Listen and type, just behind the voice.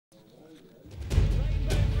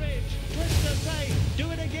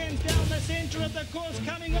begins down the centre of the course,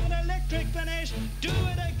 coming with an electric finish. Do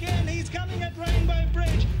it again. He's coming at Rainbow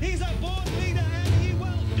Bridge. He's a board leader and he will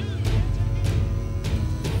do it again.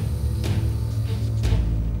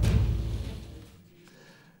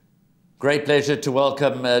 Great pleasure to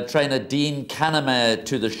welcome trainer Dean Kannemeyer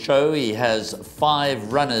to the show. He has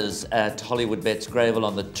 5 runners at Hollywood Bets Gravel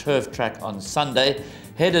on the turf track on Sunday,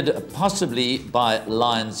 headed possibly by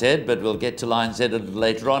Lion's Head, but we'll get to Lion's Head a little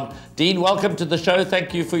later on. Dean, welcome to the show.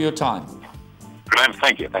 Thank you for your time. Graham,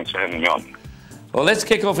 thank you. Thanks for having me on. Well, let's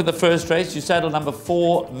kick off with the first race. You saddle number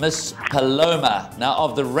 4, Miss Paloma. Now,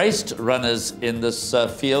 of the raced runners in this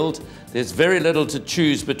field, there's very little to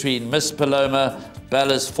choose between Miss Paloma,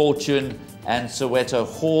 Bella's Fortune and Soweto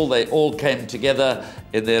Hall. They all came together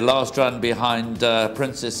in their last run behind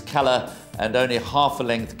Princess Color and only half a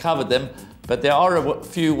length covered them. But there are a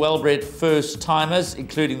few well-bred first-timers,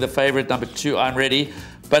 including the favourite, number 2, I'm Ready.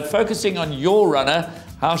 But focusing on your runner,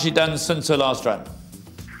 how's she done since her last run?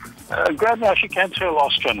 Graham, she came to her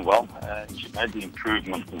last run well. She made the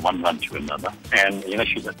improvement from one run to another. And,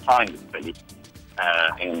 she's a tiny filly.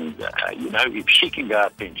 If she can go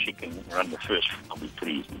out there and she can run the first, I'll be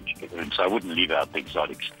pleased. And so I wouldn't leave out the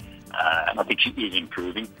exotics. And I think she is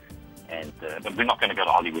improving. But we're not going to go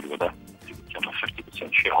to Hollywood with her to become a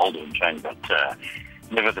 50% shareholder and change. But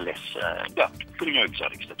nevertheless, putting no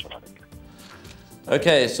exotics, that's what I think.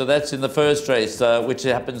 Okay, so that's in the first race, which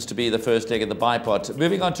happens to be the first leg of the bipod.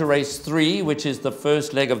 Moving on to race 3, which is the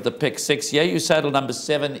first leg of the pick 6. Here you saddle number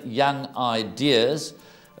 7, Young Ideas,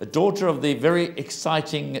 a daughter of the very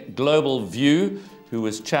exciting Global View, who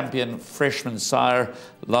was champion freshman sire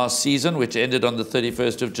last season, which ended on the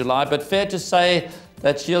 31st of July. But fair to say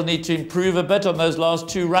that she'll need to improve a bit on those last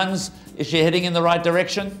 2 runs. Is she heading in the right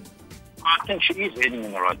direction? I think she is heading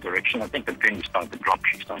in the right direction. I think the penny's starting to drop.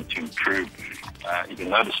 She's starting to improve. You can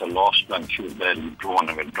notice her last run, she was badly drawn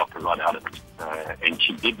and went dropped right out of it. And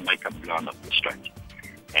she did make up ground up the straight.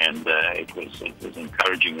 And it was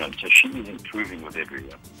encouraging. And so she is improving with every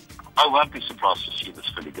run. I won't be surprised to see this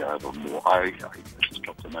filly go over more. I just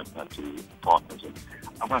dropped a note now to partners. And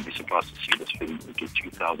I won't be surprised to see this filly get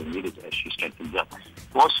 2,000 metres as she strengthens up.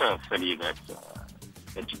 Also a filly that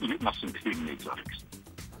you must include in the exotics.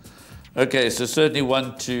 Okay, so certainly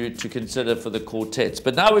one to consider for the quartets.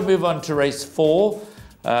 But now we move on to race 4,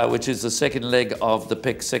 which is the second leg of the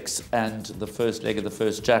pick 6 and the first leg of the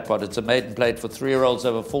first jackpot. It's a maiden plate for 3-year-olds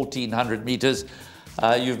over 1,400 metres.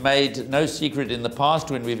 You've made no secret in the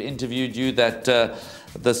past when we've interviewed you that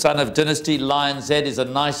the son of Dynasty, Lion's Head, is a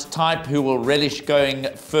nice type who will relish going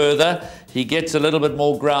further. He gets a little bit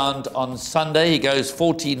more ground on Sunday. He goes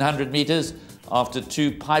 1,400 metres. After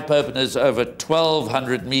 2 pipe openers over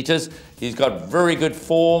 1,200 metres. He's got very good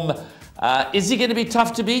form. Is he going to be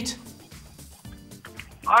tough to beat?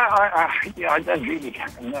 I don't really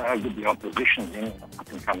know how good the opposition is in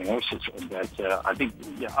up-and-coming horses. But I think,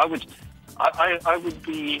 I would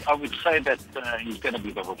say that he's going to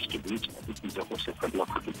be the horse to beat. I think he's a horse that's got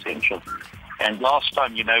lots of potential. And last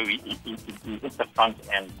time, he hit the front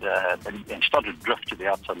and started to drift to the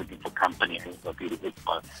outside looking for company, and he got really hit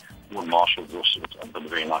by Warren Marshall's horse, which is a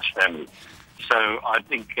very nice family. So I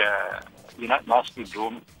think, nicely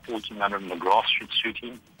drawn, 1,400 in the grass should suit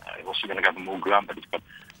him. He's also going to go for more ground, but he's got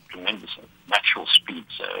tremendous natural speed.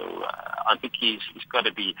 So I think he's got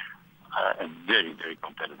to be a very, very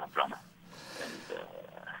competitive runner. And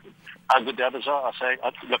how good the others are,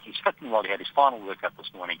 look, he's fitting well. He had his final workout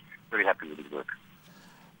this morning. Very happy with his work.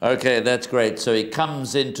 Okay, that's great. So he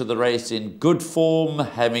comes into the race in good form,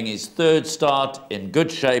 having his 3rd start, in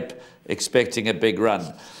good shape, expecting a big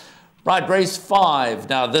run. Right, race 5.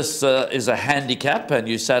 Now, this is a handicap, and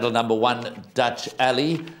you saddle number 1, Dutch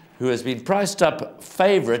Alley, who has been priced up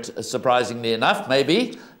favourite, surprisingly enough,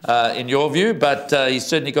 maybe, in your view, but he's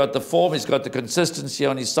certainly got the form, he's got the consistency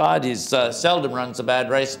on his side, he's seldom runs a bad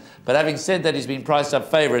race, but having said that, he's been priced up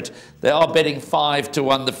favourite. They are betting 5 to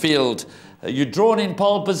 1 the field. You're drawn in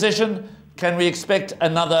pole position. Can we expect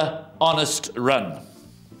another honest run?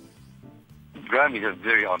 Graham is a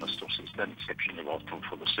very honest horse. He's done exceptionally well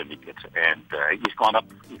for the syndicate, and he's gone up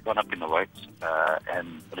in the weights. But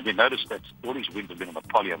have you noticed that all his wins have been on the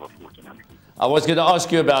poly over 1,400? I was going to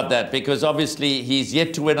ask you about that because obviously he's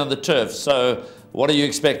yet to win on the turf. So what are you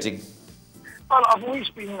expecting? Well, I've always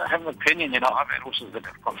have an opinion. I've had horses that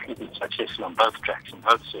have competed successfully on both tracks and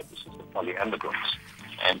both surfaces, the poly and the grass.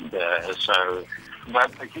 And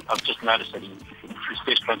but I've just noticed that his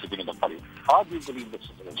best runs have been in the poly. I do believe this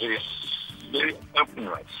is a very, very open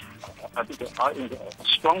race. I think a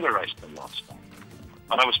stronger race than last time.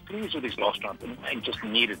 And I was pleased with his last round, and he just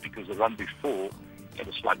needed, because the run before,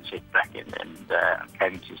 had a slight setback and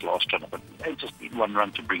came into his last run. But he just need one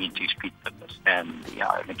run to bring into his speed fitness, and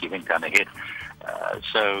I think he went down ahead.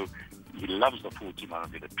 So he loves the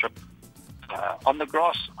 1400-meter trip. On the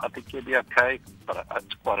grass, I think he'll be okay, but I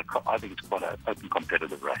think it's quite an open,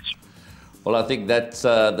 competitive race. Well, I think that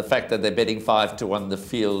the fact that they're betting 5-1 the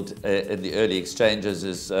field in the early exchanges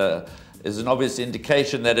is an obvious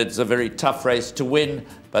indication that it's a very tough race to win,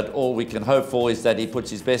 but all we can hope for is that he puts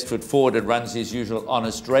his best foot forward and runs his usual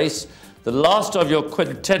honest race. The last of your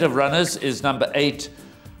quintet of runners is number 8,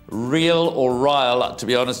 Real or Ryle. To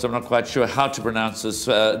be honest, I'm not quite sure how to pronounce this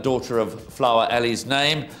daughter of Flower Alley's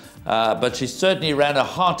name, but she certainly ran her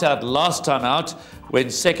heart out last time out when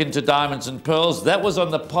second to Diamonds and Pearls. That was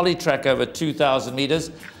on the poly track over 2,000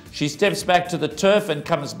 meters. She steps back to the turf and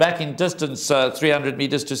comes back in distance 300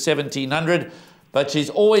 meters to 1,700, but she's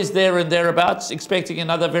always there and thereabouts, expecting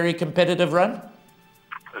another very competitive run.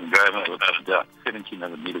 Graham,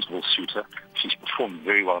 1,700 meters will suit her. She's performed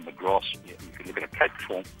very well on the grass. If you look at her Cape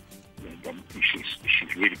form,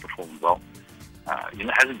 she's really performed well. It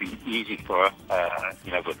hasn't been easy for her,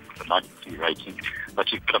 with the 93 rating, but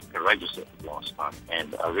she put up a courageous effort last time,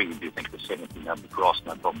 and I really do think the 1,700 grass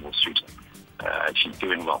no problem will suit her. She's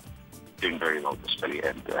doing well, doing very well this filly,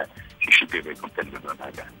 and she should be a very competitive runner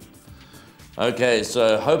again. Okay,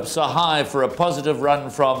 so hopes are high for a positive run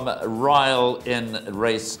from Ryle in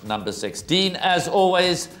race number 16. As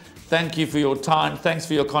always, thank you for your time. Thanks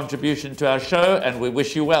for your contribution to our show, and we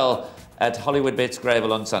wish you well at Hollywood Bets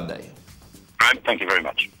Gravel on Sunday. Thank you very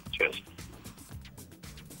much. Cheers.